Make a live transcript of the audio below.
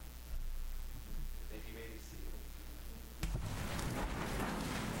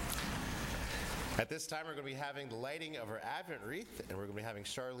this time, we're going to be having the lighting of our Advent wreath, and we're going to be having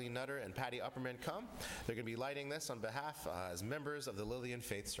Charlene Nutter and Patty Upperman come. They're going to be lighting this on behalf as members of the Lillian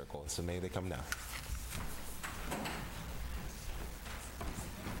Faith Circle, so may they come now.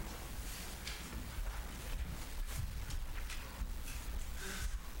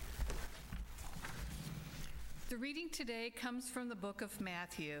 The reading today comes from the book of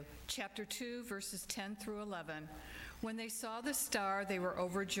Matthew, chapter 2, verses 10 through 11. When they saw the star, they were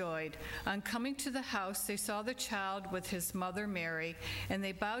overjoyed. On coming to the house, they saw the child with his mother Mary, and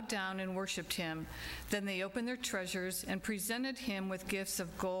they bowed down and worshipped him. Then they opened their treasures and presented him with gifts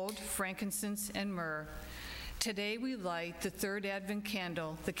of gold, frankincense, and myrrh. Today we light the third Advent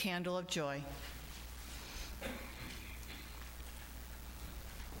candle, the candle of joy.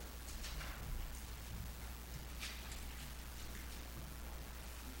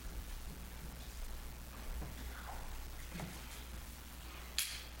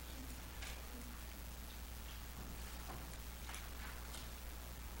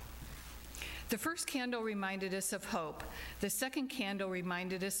 The first candle reminded us of hope. The second candle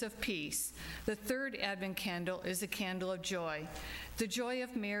reminded us of peace. The third Advent candle is a candle of joy. The joy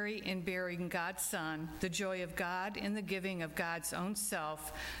of Mary in bearing God's Son, the joy of God in the giving of God's own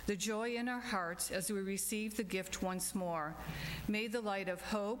self, the joy in our hearts as we receive the gift once more. May the light of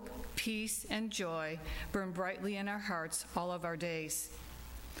hope, peace, and joy burn brightly in our hearts all of our days.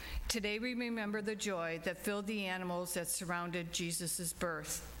 Today we remember the joy that filled the animals that surrounded Jesus'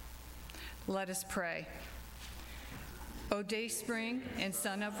 birth. Let us pray. O Dayspring and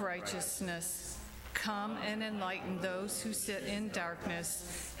Sun of Righteousness, come and enlighten those who sit in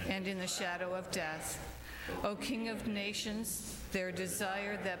darkness and in the shadow of death. O King of nations, their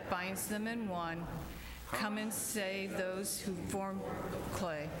desire that binds them in one, come and save those who form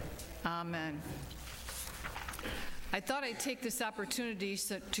clay. Amen. I thought I'd take this opportunity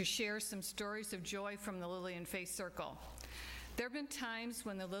to share some stories of joy from the Lillian Faith Circle. There have been times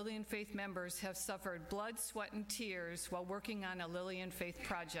when the Lillian Faith members have suffered blood, sweat, and tears while working on a Lillian Faith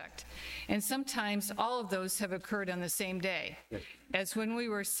project. And sometimes all of those have occurred on the same day, as when we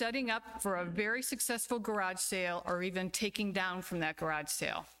were setting up for a very successful garage sale or even taking down from that garage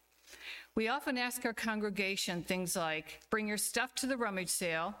sale. We often ask our congregation things like, bring your stuff to the rummage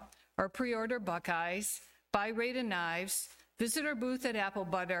sale, or pre-order Buckeyes, buy Rada knives, visit our booth at Apple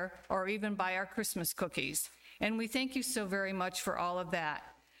Butter, or even buy our Christmas cookies. And we thank you so very much for all of that.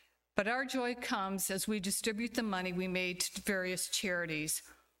 But our joy comes as we distribute the money we made to various charities.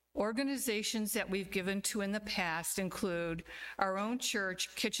 Organizations that we've given to in the past include our own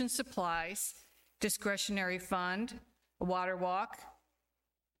church kitchen supplies, discretionary fund, a water walk,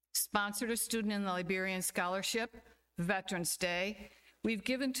 sponsored a student in the Liberian Scholarship, Veterans Day. We've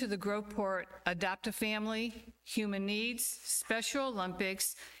given to the Groveport Adopt a Family, Human Needs, Special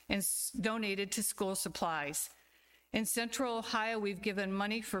Olympics, and donated to school supplies. In Central Ohio, we've given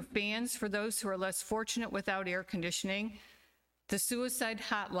money for fans for those who are less fortunate without air conditioning, the Suicide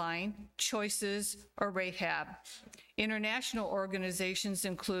Hotline, Choices, or Rahab. International organizations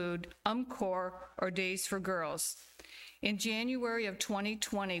include UMCOR or Days for Girls. In January of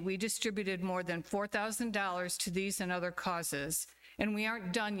 2020, we distributed more than $4,000 to these and other causes, and we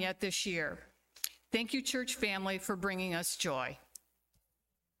aren't done yet this year. Thank you, church family, for bringing us joy.